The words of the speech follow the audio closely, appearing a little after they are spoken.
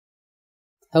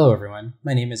Hello everyone,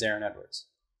 my name is Aaron Edwards.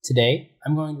 Today,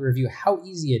 I'm going to review how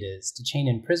easy it is to chain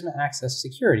in Prisma Access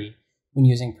security when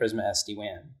using Prisma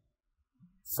SD-WAN.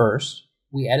 First,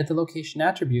 we edit the location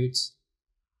attributes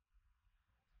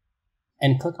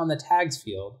and click on the Tags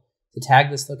field to tag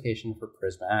this location for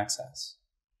Prisma Access.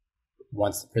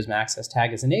 Once the Prisma Access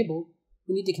tag is enabled,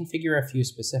 we need to configure a few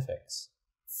specifics.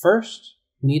 First,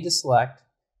 we need to select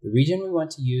the region we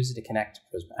want to use to connect to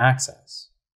Prisma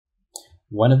Access.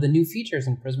 One of the new features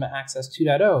in Prisma Access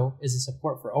 2.0 is the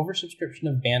support for oversubscription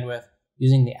of bandwidth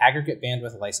using the aggregate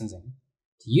bandwidth licensing.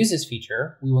 To use this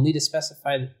feature, we will need to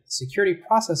specify the Security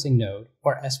Processing Node,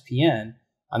 or SPN,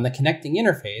 on the connecting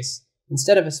interface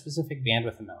instead of a specific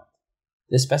bandwidth amount.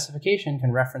 This specification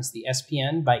can reference the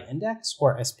SPN by index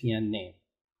or SPN name.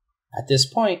 At this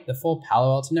point, the full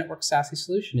Palo Alto Network SASE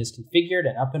solution is configured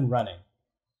and up and running.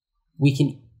 We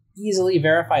can easily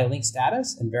verify link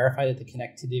status and verify that the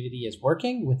connectivity is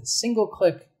working with a single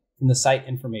click from the site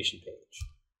information page.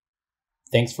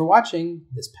 Thanks for watching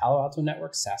this Palo Alto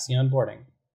Network SASE onboarding.